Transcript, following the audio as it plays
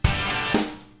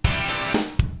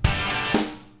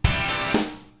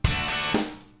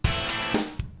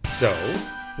So,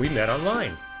 we met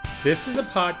online. This is a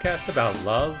podcast about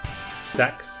love,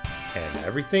 sex, and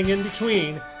everything in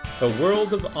between, the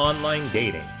world of online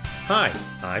dating. Hi,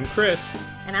 I'm Chris.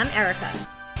 And I'm Erica.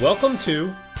 Welcome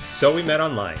to So We Met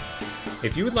Online.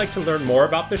 If you would like to learn more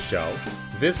about the show,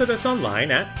 visit us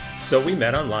online at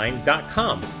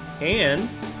sowemetonline.com and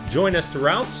join us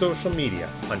throughout social media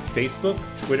on Facebook,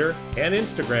 Twitter, and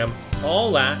Instagram,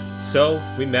 all at So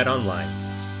We Met Online.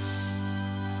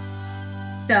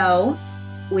 So,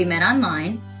 we met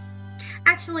online.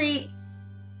 Actually,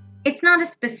 it's not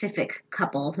a specific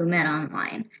couple who met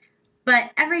online.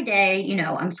 But every day,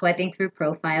 I'm swiping through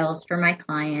profiles for my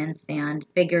clients and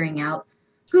figuring out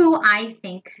who I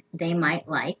think they might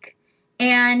like.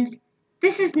 And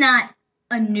this is not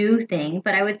a new thing,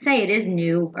 but I would say it is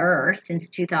newer since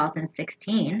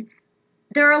 2016.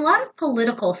 There are a lot of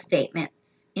political statements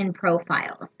in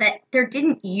profiles that there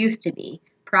didn't used to be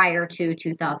prior to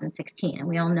 2016. And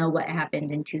we all know what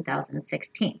happened in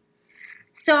 2016.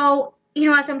 So,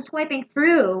 as I'm swiping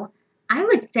through, I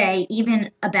would say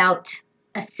even about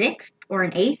a sixth or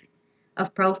an eighth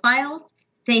of profiles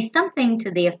say something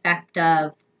to the effect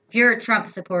of, if you're a Trump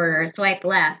supporter, swipe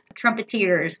left.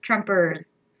 Trumpeteers,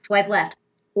 Trumpers, swipe left.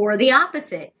 Or the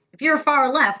opposite. If you're far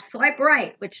left, swipe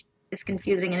right, which is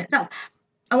confusing in itself.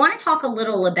 I want to talk a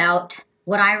little about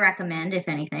what I recommend, if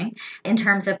anything, in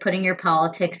terms of putting your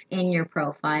politics in your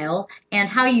profile and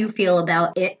how you feel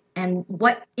about it and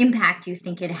what impact you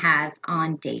think it has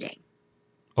on dating.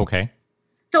 Okay.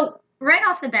 So right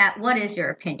off the bat, what is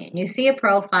your opinion? You see a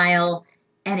profile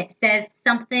and it says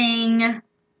something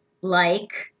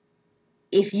like,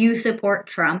 if you support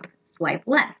Trump, swipe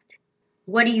left.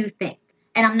 What do you think?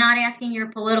 And I'm not asking your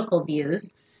political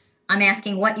views. I'm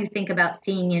asking what you think about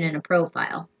seeing it in a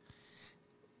profile.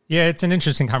 Yeah, it's an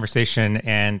interesting conversation,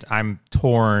 and I'm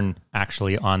torn,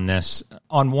 actually, on this.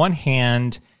 On one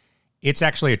hand, it's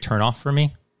actually a turnoff for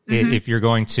me. Mm-hmm. If you're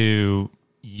going to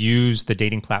use the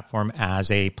dating platform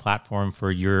as a platform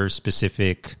for your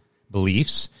specific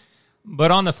beliefs.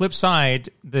 But on the flip side,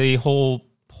 the whole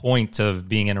point of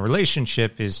being in a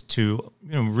relationship is to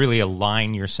really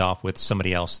align yourself with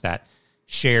somebody else that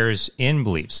shares in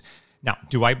beliefs. Now,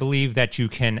 do I believe that you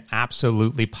can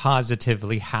absolutely,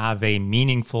 positively have a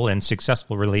meaningful and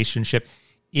successful relationship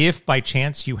if by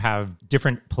chance you have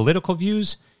different political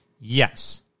views?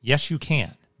 Yes. Yes, you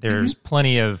can. There's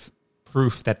plenty of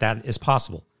proof that that is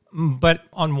possible. But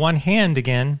on one hand,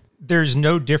 again, there's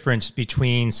no difference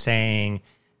between saying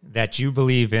that you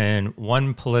believe in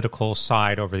one political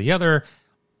side over the other,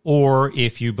 or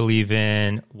if you believe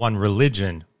in one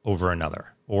religion over another,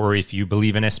 or if you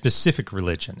believe in a specific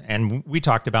religion. And we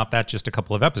talked about that just a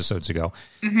couple of episodes ago,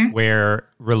 where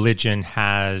religion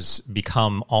has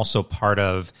become also part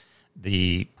of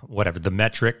the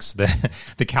metrics,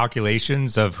 the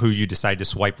calculations of who you decide to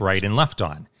swipe right and left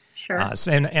on. Sure.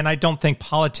 And I don't think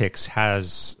politics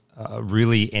has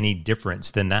really any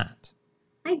difference than that.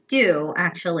 I do,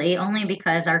 actually, only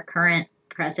because our current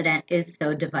president is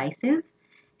so divisive.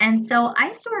 And so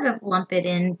I sort of lump it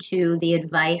into the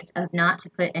advice of not to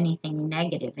put anything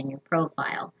negative in your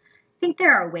profile. I think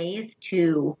there are ways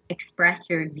to express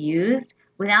your views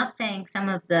without saying some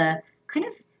of the kind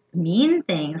of mean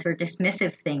things or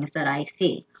dismissive things that I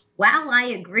see. While I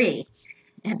agree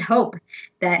and hope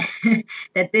that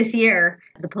that this year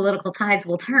the political tides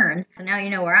will turn, so now you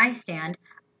know where I stand,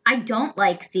 I don't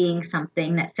like seeing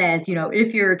something that says,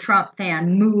 if you're a Trump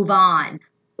fan, move on,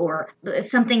 or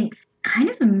something kind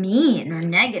of mean or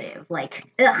negative, like,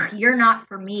 ugh, you're not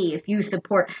for me if you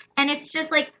support. And it's just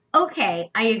like,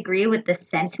 okay, I agree with the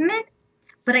sentiment,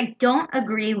 but I don't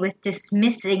agree with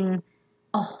dismissing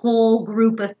a whole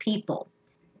group of people.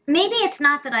 Maybe it's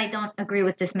not that I don't agree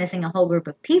with dismissing a whole group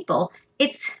of people.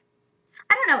 It's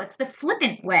the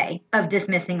flippant way of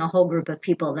dismissing a whole group of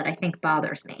people that I think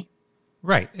bothers me.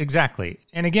 Right, exactly.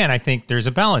 And again, I think there's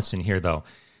a balance in here, though,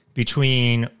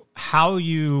 between how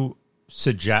you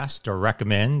suggest or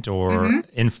recommend or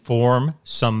inform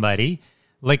somebody.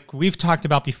 Like we've talked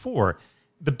about before,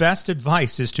 the best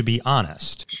advice is to be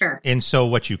honest. Sure. And so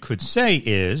what you could say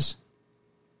is,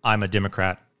 I'm a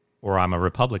Democrat or I'm a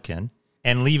Republican,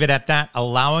 and leave it at that,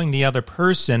 allowing the other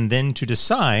person then to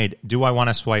decide, do I want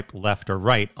to swipe left or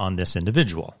right on this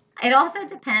individual? It also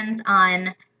depends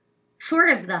on sort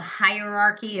of the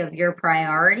hierarchy of your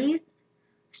priorities.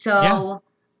 So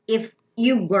if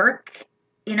you work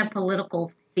in a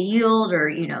political field or,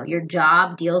 your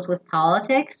job deals with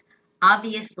politics,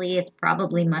 obviously it's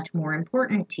probably much more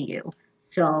important to you.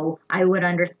 So I would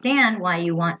understand why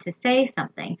you want to say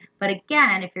something. But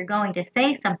again, if you're going to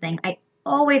say something, I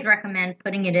always recommend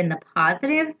putting it in the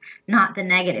positive, not the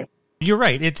negative. You're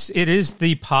right. It is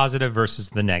the positive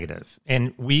versus the negative.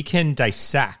 And we can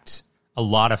dissect a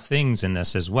lot of things in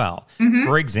this as well.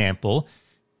 For example,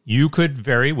 you could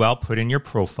very well put in your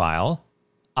profile,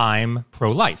 I'm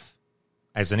pro-life,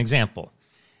 as an example.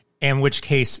 In which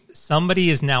case, somebody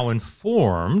is now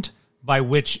informed by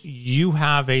which you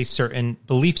have a certain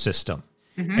belief system.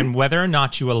 And whether or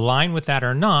not you align with that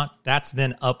or not, that's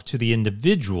then up to the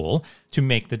individual to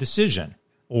make the decision.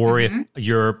 Or if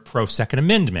you're pro-Second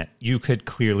Amendment, you could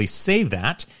clearly say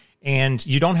that. And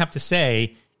you don't have to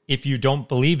say, if you don't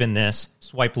believe in this,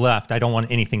 swipe left. I don't want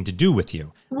anything to do with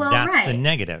you. Well, that's right. the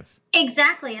negative.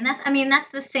 Exactly. And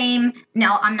that's the same.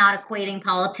 Now, I'm not equating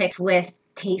politics with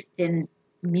taste in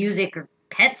music or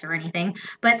pets or anything,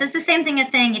 but that's the same thing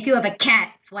as saying, if you have a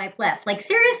cat, swipe left. Like,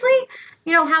 seriously?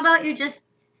 How about you just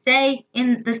say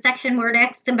in the section where it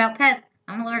asks about pets,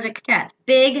 I'm allergic to cats.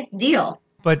 Big deal.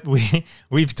 But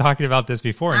we've talked about this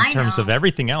before in terms of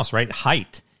everything else, right?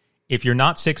 Height. If you're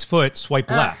not 6 foot, swipe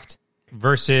left.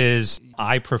 Versus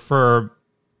I prefer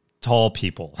tall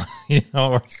people,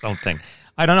 or something.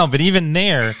 I don't know. But even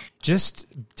there,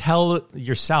 just tell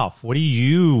yourself, what do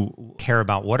you care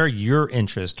about? What are your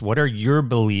interests? What are your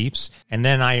beliefs? And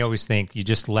then I always think you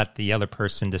just let the other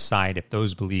person decide if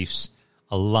those beliefs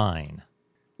align.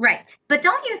 Right. But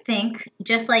don't you think,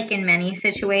 just like in many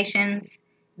situations,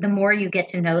 the more you get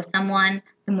to know someone,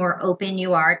 the more open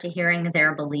you are to hearing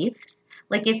their beliefs?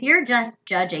 Like, if you're just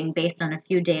judging based on a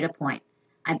few data points,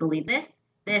 I believe this,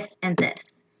 this, and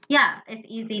this. Yeah, it's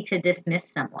easy to dismiss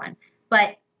someone,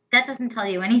 but that doesn't tell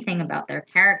you anything about their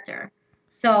character.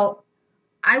 So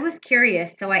I was curious,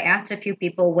 so I asked a few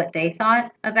people what they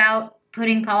thought about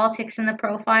putting politics in the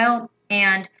profile,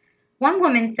 and one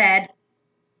woman said,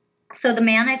 so the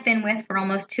man I've been with for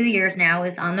almost 2 years now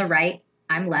is on the right,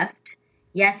 I'm left.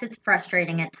 Yes, it's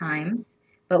frustrating at times,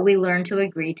 but we learn to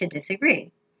agree to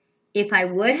disagree. If I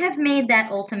would have made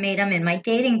that ultimatum in my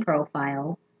dating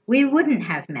profile, we wouldn't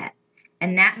have met,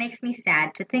 and that makes me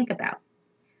sad to think about.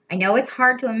 I know it's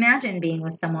hard to imagine being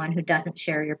with someone who doesn't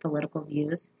share your political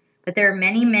views, but there are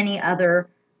many, many other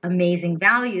amazing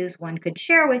values one could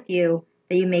share with you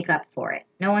that you make up for it.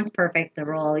 No one's perfect. There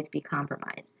will always be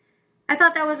compromise. I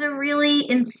thought that was a really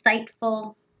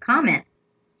insightful comment.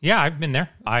 Yeah, I've been there.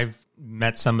 I've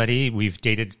met somebody, we've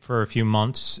dated for a few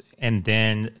months, and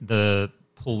then the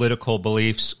political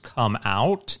beliefs come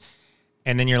out,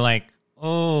 and then you're like,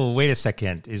 oh, wait a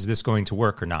second, is this going to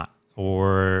work or not?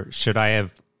 Or should I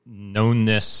have known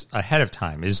this ahead of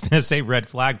time? Is this a red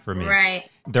flag for me? Right.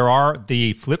 There are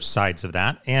the flip sides of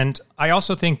that, and I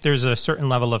also think there's a certain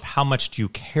level of how much do you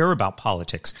care about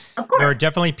politics. Of course. There are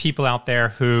definitely people out there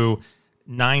who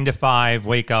 9 to 5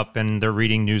 wake up and they're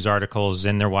reading news articles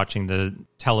and they're watching the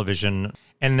television.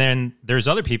 And then there's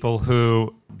other people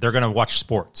who they're going to watch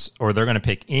sports or they're going to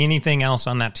pick anything else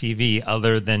on that TV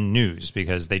other than news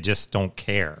because they just don't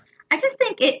care. I just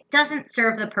think it doesn't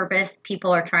serve the purpose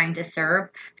people are trying to serve.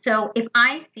 So if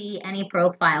I see any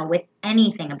profile with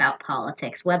anything about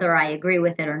politics, whether I agree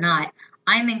with it or not,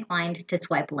 I'm inclined to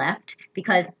swipe left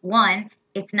because, one,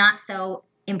 it's not so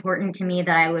important to me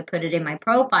that I would put it in my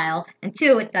profile, and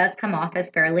two, it does come off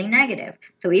as fairly negative.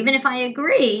 So even if I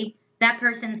agree, that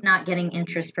person's not getting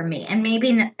interest from me, and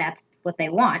maybe that's what they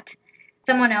want.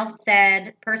 Someone else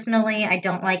said, personally, I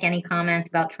don't like any comments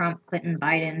about Trump, Clinton,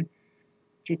 Biden,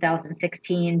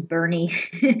 2016, Bernie.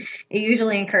 It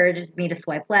usually encourages me to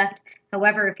swipe left.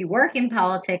 However, if you work in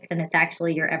politics and it's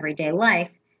actually your everyday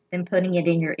life, then putting it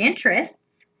in your interests,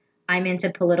 I'm into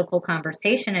political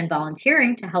conversation and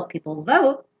volunteering to help people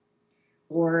vote,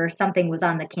 or something was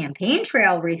on the campaign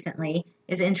trail recently,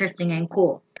 is interesting and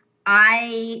cool.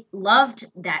 I loved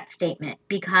that statement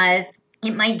because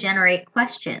it might generate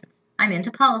questions. I'm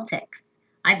into politics.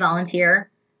 I volunteer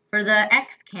for the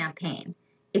X campaign.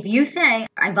 If you say,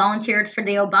 I volunteered for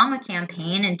the Obama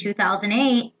campaign in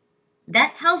 2008,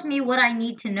 that tells me what I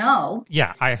need to know.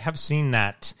 Yeah, I have seen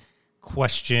that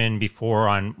question before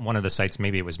on one of the sites.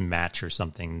 Maybe it was Match or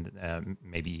something,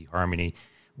 maybe Harmony,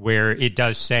 where it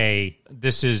does say,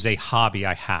 this is a hobby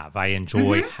I have. I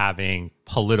enjoy having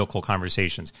political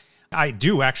conversations. I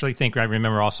do actually think, I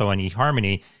remember also on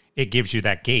eHarmony, it gives you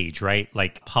that gauge, right?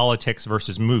 Like politics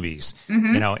versus movies,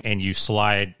 and you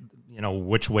slide,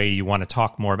 which way you want to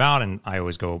talk more about. And I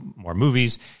always go more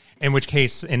movies, in which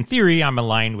case, in theory, I'm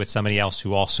aligned with somebody else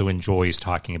who also enjoys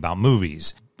talking about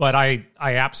movies. But I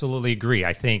absolutely agree.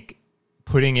 I think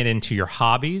putting it into your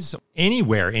hobbies,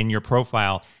 anywhere in your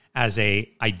profile as a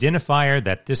identifier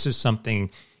that this is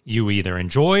something you either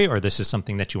enjoy or this is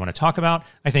something that you want to talk about,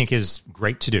 I think is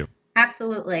great to do.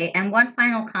 Absolutely. And one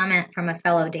final comment from a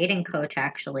fellow dating coach,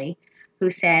 actually, who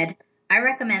said, I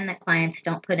recommend that clients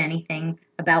don't put anything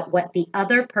about what the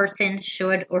other person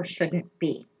should or shouldn't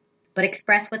be, but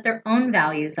express what their own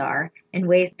values are in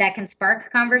ways that can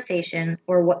spark conversation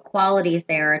or what qualities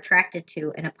they are attracted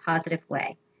to in a positive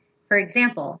way. For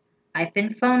example, I've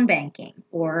been phone banking,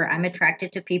 or I'm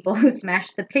attracted to people who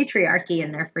smash the patriarchy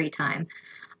in their free time.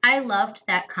 I loved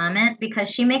that comment because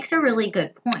she makes a really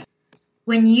good point.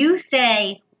 When you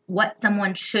say what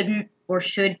someone shouldn't or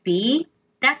should be,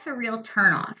 that's a real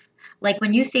turnoff. Like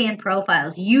when you say in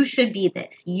profiles, you should be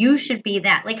this, you should be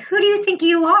that. Like, who do you think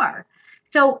you are?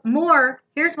 So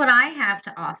here's what I have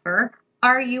to offer.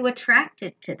 Are you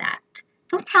attracted to that?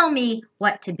 Don't tell me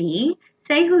what to be.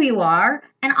 Say who you are,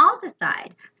 and I'll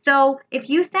decide. So if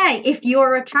you say, if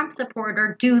you're a Trump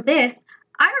supporter, do this,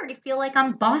 I already feel like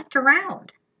I'm bossed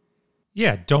around.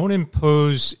 Yeah, don't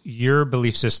impose your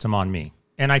belief system on me.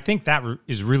 And I think that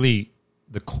is really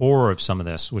the core of some of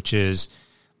this, which is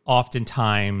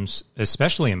oftentimes,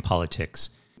 especially in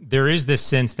politics, there is this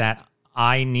sense that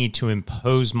I need to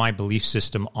impose my belief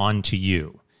system onto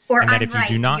you. Or and that I'm if right,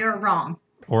 you do not, you're wrong.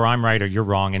 Or I'm right or you're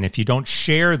wrong. And if you don't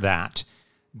share that,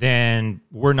 then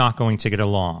we're not going to get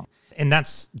along. And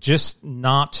that's just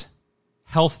not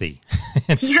healthy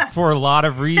for a lot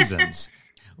of reasons.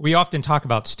 We often talk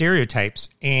about stereotypes,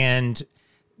 and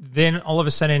then all of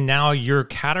a sudden now you're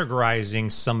categorizing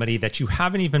somebody that you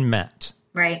haven't even met.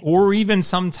 Right. Or even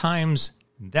sometimes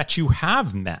that you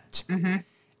have met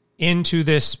into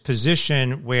this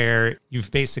position where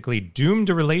you've basically doomed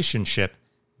a relationship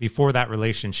before that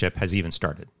relationship has even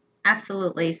started.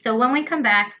 Absolutely. So when we come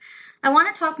back, I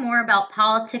want to talk more about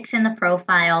politics in the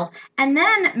profile and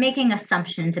then making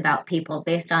assumptions about people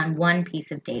based on one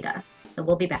piece of data. So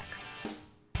we'll be back.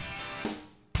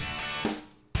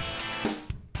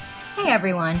 Hey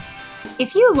everyone.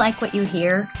 If you like what you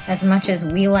hear as much as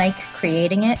we like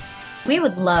creating it, we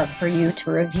would love for you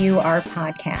to review our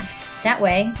podcast. That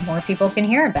way, more people can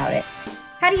hear about it.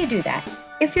 How do you do that?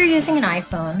 If you're using an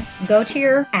iPhone, go to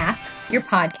your app, your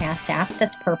podcast app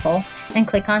that's purple, and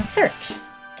click on search.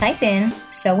 Type in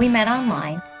So We Met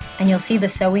Online, and you'll see the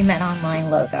So We Met Online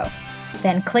logo.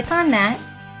 Then click on that,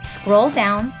 scroll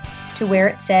down to where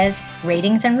it says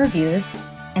ratings and reviews,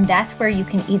 and that's where you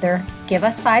can either give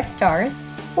us 5 stars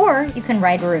or you can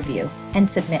write a review and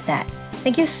submit that.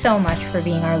 Thank you so much for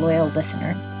being our loyal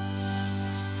listeners.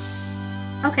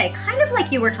 Okay, kind of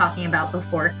like you were talking about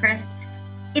before, Chris,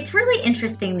 it's really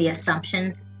interesting the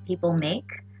assumptions people make.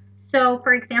 So,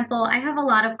 for example, I have a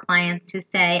lot of clients who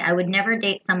say I would never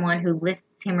date someone who lists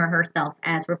him or herself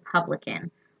as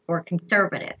Republican or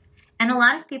conservative. And a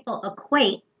lot of people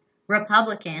equate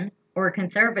Republican or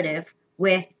conservative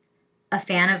with a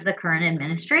fan of the current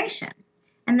administration.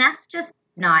 And that's just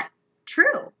not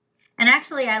true. And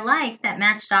actually, I like that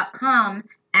Match.com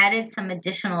added some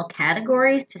additional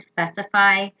categories to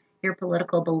specify your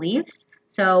political beliefs.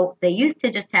 So they used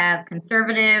to just have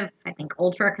conservative, I think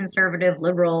ultra-conservative,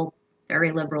 liberal,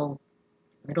 very liberal,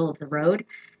 middle of the road.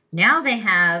 Now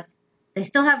they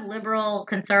still have liberal,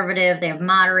 conservative, they have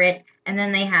moderate, and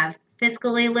then they have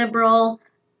fiscally liberal,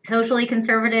 socially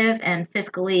conservative, and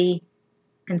fiscally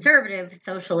conservative,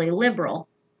 socially liberal.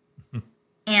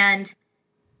 And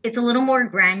it's a little more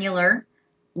granular,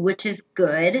 which is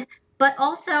good. But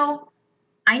also,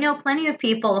 I know plenty of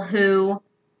people who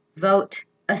vote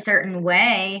a certain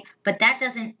way, but that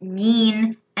doesn't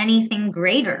mean anything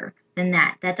greater than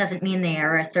that. That doesn't mean they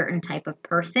are a certain type of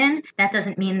person. That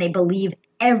doesn't mean they believe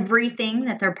everything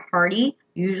that their party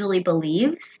usually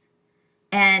believes.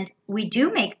 And we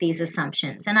do make these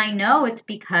assumptions. And I know it's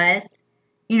because,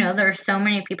 there are so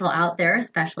many people out there,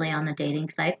 especially on the dating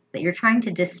sites, that you're trying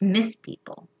to dismiss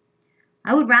people.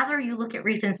 I would rather you look at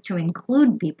reasons to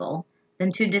include people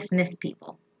than to dismiss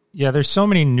people. Yeah, there's so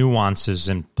many nuances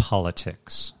in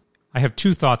politics. I have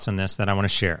 2 thoughts on this that I want to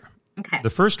share. Okay. The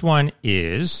first one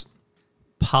is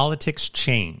politics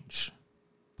change.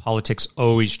 Politics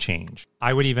always change.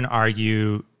 I would even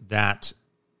argue that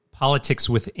politics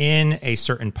within a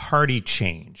certain party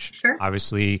change. Sure.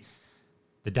 Obviously,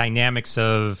 the dynamics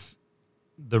of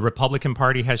the Republican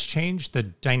Party has changed. The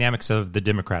dynamics of the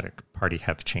Democratic Party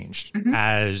have changed. Mm-hmm.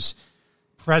 As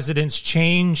presidents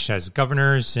change, as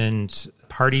governors and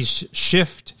parties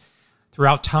shift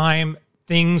throughout time,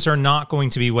 things are not going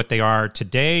to be what they are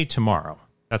today, tomorrow.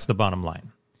 That's the bottom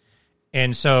line.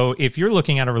 And so if you're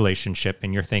looking at a relationship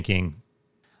and you're thinking,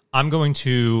 I'm going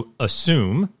to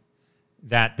assume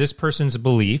that this person's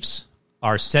beliefs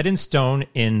are set in stone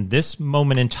in this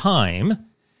moment in time,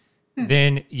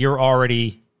 then you're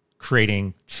already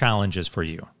creating challenges for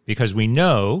you. Because we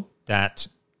know that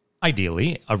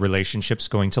ideally a relationship's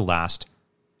going to last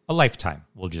a lifetime,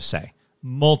 we'll just say,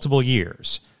 multiple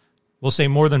years. we'll say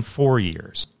more than 4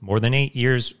 years, more than 8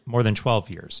 years, more than 12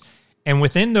 years. And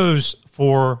within those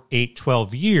 4, 8,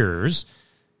 12 years,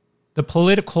 the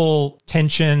political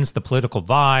tensions, the political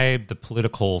vibe, the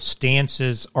political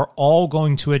stances are all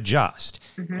going to adjust.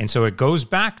 And so it goes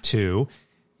back to,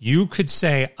 you could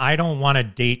say, I don't want to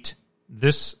date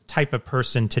this type of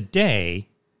person today,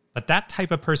 but that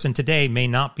type of person today may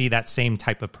not be that same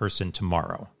type of person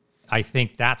tomorrow. I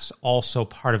think that's also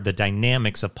part of the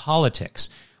dynamics of politics,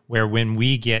 where when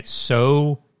we get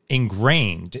so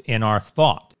ingrained in our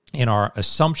thought, in our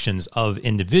assumptions of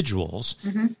individuals,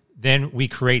 then we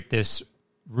create this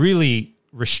really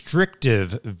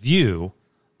restrictive view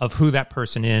of who that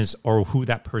person is or who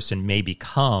that person may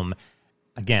become,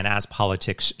 again, as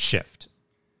politics shift.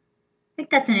 I think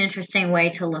that's an interesting way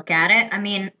to look at it. I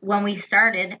mean, when we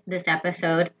started this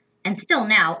episode, and still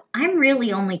now, I'm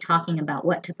really only talking about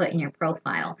what to put in your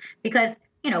profile because,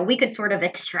 you know, we could sort of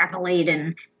extrapolate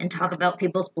and talk about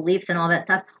people's beliefs and all that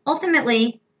stuff.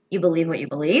 Ultimately, you believe what you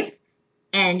believe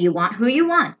and you want who you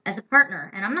want as a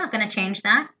partner. And I'm not going to change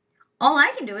that. All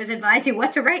I can do is advise you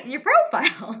what to write in your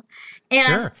profile.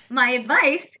 And my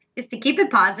advice is to keep it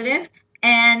positive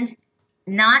and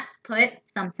not put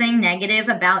something negative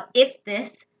about if this,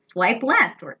 swipe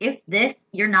left, or if this,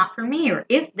 you're not for me, or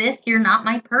if this, you're not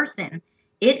my person.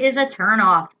 It is a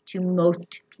turnoff to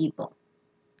most people.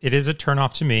 It is a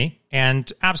turnoff to me.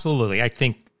 And absolutely, I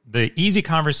think the easy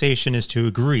conversation is to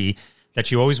agree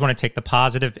that you always want to take the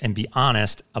positive and be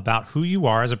honest about who you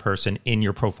are as a person in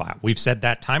your profile. We've said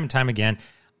that time and time again.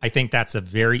 I think that's a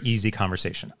very easy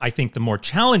conversation. I think the more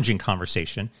challenging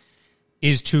conversation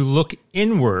is to look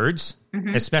inwards,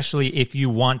 especially if you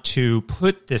want to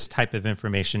put this type of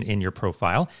information in your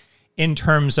profile, in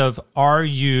terms of, are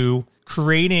you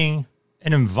creating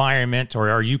an environment or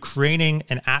are you creating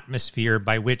an atmosphere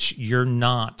by which you're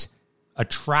not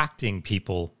attracting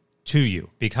people to you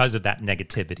because of that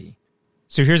negativity?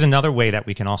 So here's another way that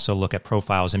we can also look at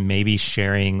profiles and maybe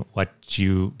sharing what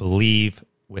you believe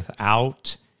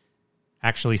without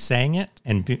actually saying it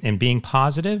and being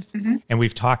positive. And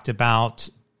we've talked about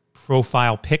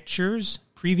profile pictures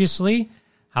previously.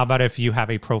 How about if you have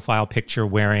a profile picture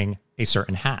wearing a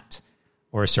certain hat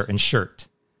or a certain shirt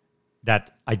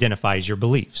that identifies your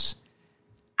beliefs?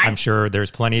 I'm sure there's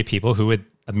plenty of people who would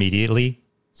immediately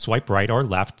swipe right or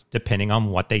left depending on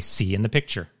what they see in the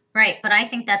picture. Right, but I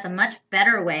think that's a much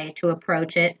better way to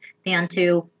approach it than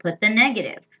to put the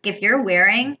negative. If you're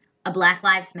wearing a Black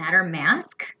Lives Matter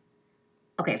mask,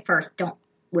 okay, first, don't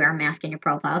wear a mask in your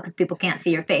profile because people can't see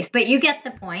your face. But you get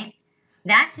the point.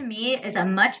 That, to me, is a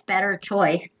much better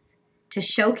choice to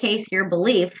showcase your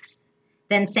beliefs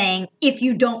than saying, if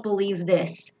you don't believe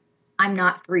this, I'm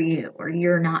not for you or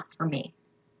you're not for me.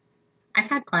 I've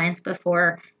had clients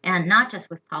before, and not just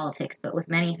with politics, but with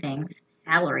many things,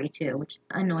 salary too, which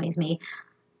annoys me.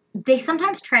 They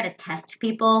sometimes try to test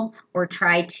people or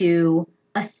try to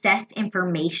assess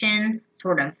information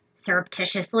sort of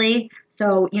surreptitiously.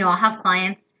 So, you know, I'll have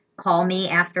clients call me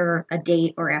after a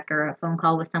date or after a phone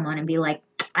call with someone and be like,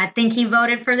 I think he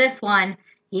voted for this one.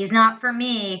 He's not for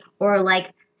me. Or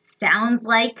like, sounds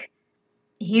like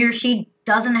he or she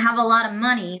doesn't have a lot of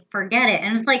money. Forget it.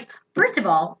 And it's like, first of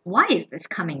all, why is this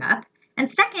coming up?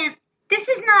 And second, this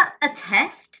is not a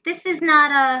test. This is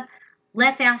not a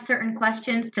let's ask certain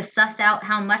questions to suss out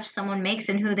how much someone makes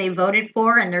and who they voted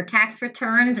for and their tax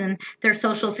returns and their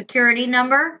social security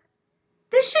number.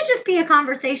 This should just be a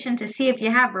conversation to see if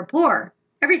you have rapport.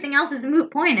 Everything else is a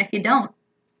moot point if you don't.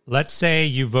 Let's say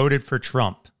you voted for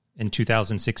Trump in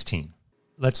 2016.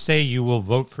 Let's say you will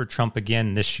vote for Trump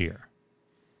again this year.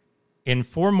 In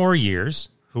 4 more years,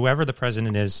 whoever the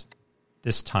president is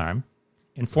this time,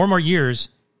 in 4 more years,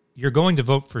 you're going to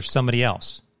vote for somebody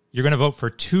else. You're going to vote for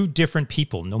 2 different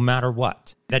people, no matter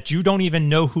what, that you don't even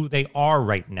know who they are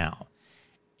right now.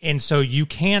 And so you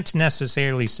can't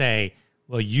necessarily say,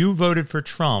 well, you voted for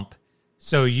Trump,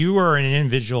 so you are an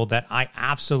individual that I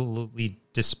absolutely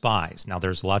despise. Now,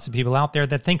 there's lots of people out there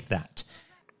that think that.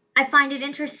 I find it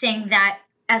interesting that,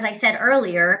 as I said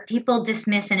earlier, people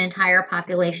dismiss an entire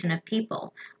population of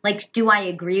people. Like, do I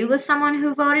agree with someone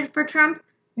who voted for Trump?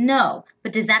 No.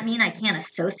 But does that mean I can't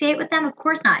associate with them? Of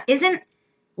course not. Isn't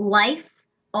life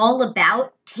all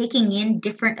about taking in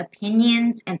different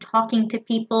opinions and talking to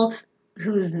people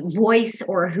whose voice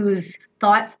or whose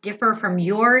thoughts differ from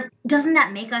yours? Doesn't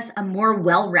that make us a more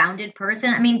well-rounded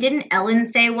person? I mean, didn't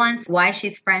Ellen say once why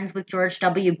she's friends with George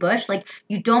W. Bush? Like,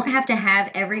 you don't have to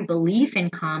have every belief in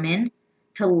common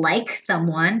to like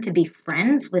someone, to be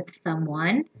friends with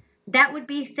someone. That would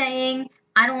be saying,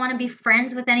 I don't want to be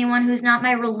friends with anyone who's not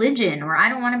my religion, or I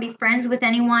don't want to be friends with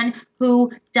anyone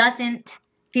who doesn't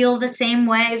feel the same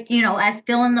way, as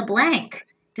fill in the blank.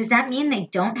 Does that mean they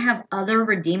don't have other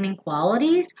redeeming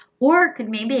qualities, or could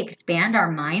maybe expand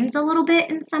our minds a little bit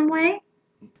in some way?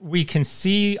 We can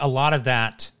see a lot of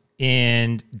that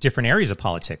in different areas of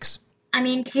politics. I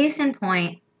mean, case in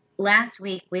point, last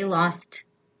week we lost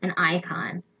an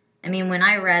icon. I mean, when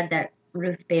I read that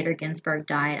Ruth Bader Ginsburg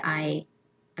died, I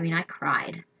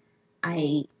cried.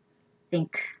 I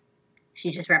think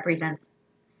she just represents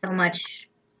so much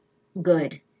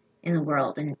good in the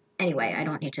world. And anyway, I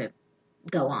don't need to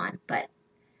go on, but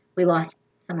we lost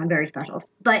someone very special.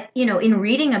 But, in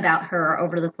reading about her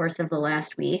over the course of the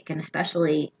last week, and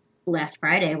especially last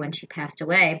Friday when she passed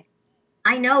away,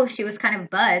 I know she was kind of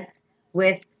buds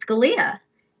with Scalia,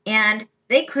 and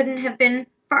they couldn't have been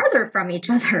farther from each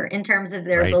other in terms of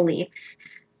their beliefs.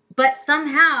 But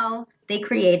somehow they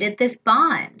created this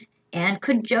bond and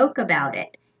could joke about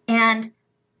it. And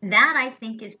that, I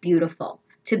think, is beautiful,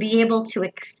 to be able to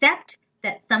accept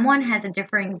that someone has a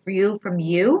differing view from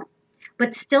you,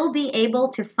 but still be able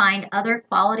to find other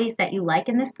qualities that you like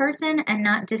in this person and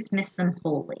not dismiss them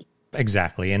wholly.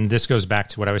 Exactly. And this goes back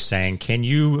to what I was saying. Can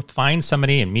you find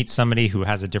somebody and meet somebody who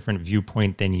has a different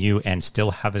viewpoint than you and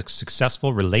still have a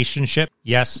successful relationship?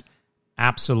 Yes,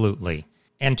 absolutely.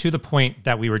 And to the point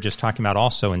that we were just talking about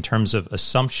also in terms of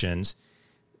assumptions,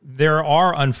 there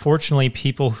are unfortunately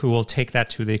people who will take that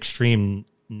to the extreme,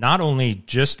 not only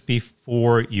just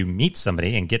before you meet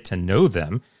somebody and get to know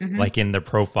them, like in the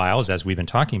profiles, as we've been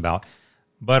talking about,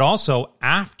 but also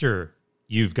after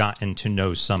you've gotten to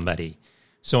know somebody.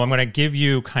 So I'm going to give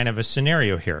you kind of a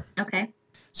scenario here. Okay.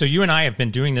 So you and I have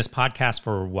been doing this podcast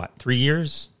for what, 3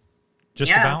 years?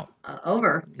 Just about?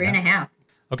 Over 3.5.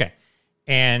 Okay.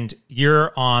 And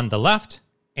you're on the left.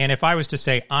 And if I was to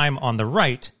say I'm on the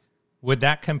right, would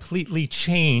that completely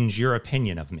change your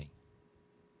opinion of me?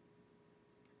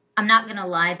 I'm not going to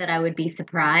lie that I would be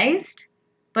surprised,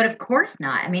 but of course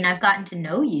not. I mean, I've gotten to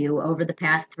know you over the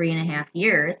past 3.5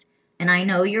 years, and I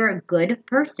know you're a good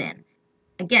person.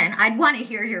 Again, I'd want to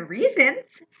hear your reasons,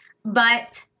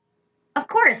 but of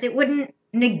course, it wouldn't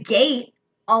negate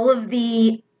all of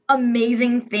the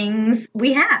amazing things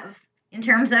we have in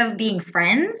terms of being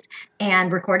friends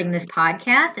and recording this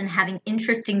podcast and having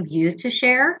interesting views to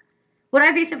share. Would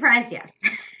I be surprised? Yes.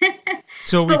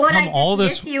 So we've come all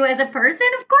this. You as a person?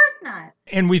 Of course not.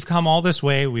 And we've come all this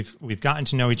way. We've gotten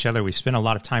to know each other. We've spent a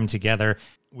lot of time together.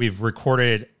 We've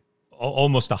recorded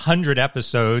almost 100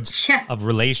 episodes of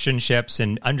relationships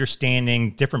and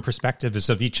understanding different perspectives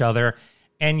of each other.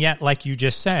 And yet, like you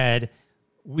just said,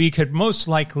 we could most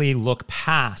likely look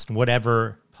past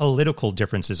whatever political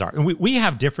differences are. And we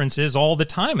have differences all the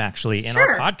time, actually, in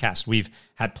our podcast. We've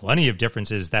had plenty of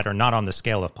differences that are not on the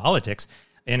scale of politics,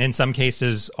 and in some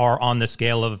cases are on the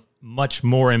scale of much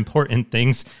more important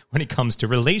things when it comes to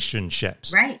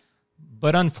relationships. Right.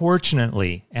 But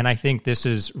unfortunately, and I think this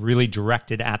is really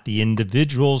directed at the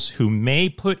individuals who may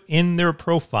put in their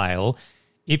profile,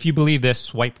 if you believe this,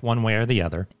 swipe one way or the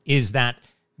other, is that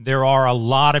there are a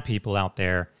lot of people out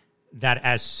there that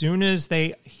as soon as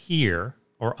they hear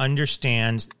or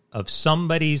understand of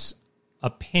somebody's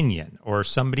opinion or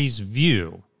somebody's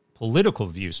view, political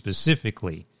view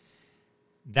specifically,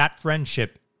 that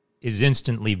friendship is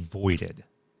instantly voided.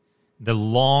 The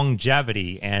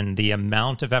longevity and the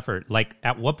amount of effort, like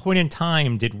at what point in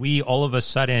time did we all of a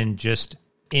sudden just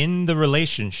end the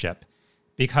relationship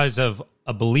because of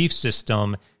a belief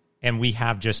system and we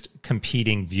have just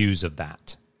competing views of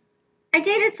that? I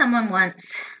dated someone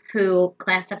once who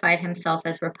classified himself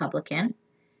as Republican.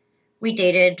 We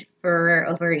dated for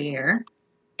over a year,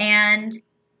 and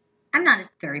I'm not a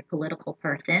very political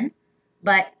person,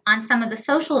 but on some of the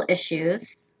social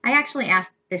issues, I actually asked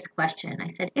this question. I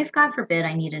said, if God forbid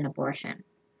I need an abortion,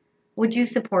 would you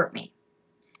support me?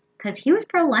 Because he was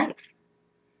pro-life.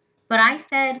 But I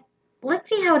said, let's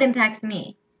see how it impacts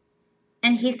me.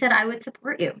 And he said, I would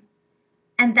support you.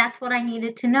 And that's what I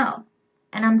needed to know.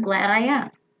 And I'm glad I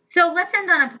asked. So let's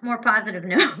end on a more positive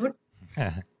note.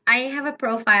 I have a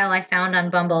profile I found on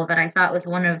Bumble that I thought was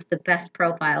one of the best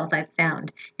profiles I've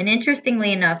found. And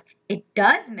interestingly enough, it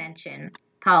does mention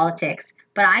politics,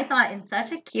 but I thought in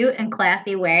such a cute and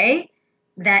classy way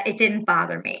that it didn't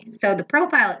bother me. So the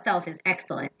profile itself is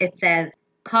excellent. It says,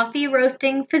 coffee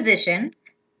roasting physician,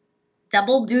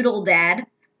 double doodle dad,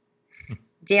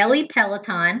 daily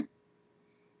Peloton,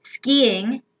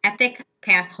 skiing epic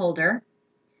pass holder,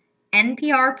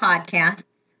 NPR podcast,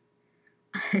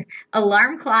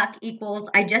 alarm clock equals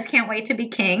I just can't wait to be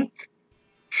king,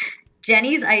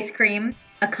 Jenny's ice cream,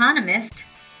 economist,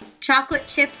 chocolate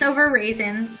chips over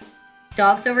raisins,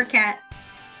 dogs over cats,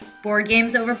 board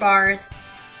games over bars,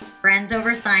 Friends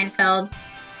over Seinfeld,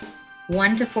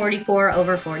 1 to 44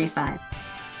 over 45.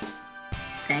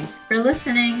 Thanks for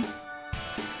listening.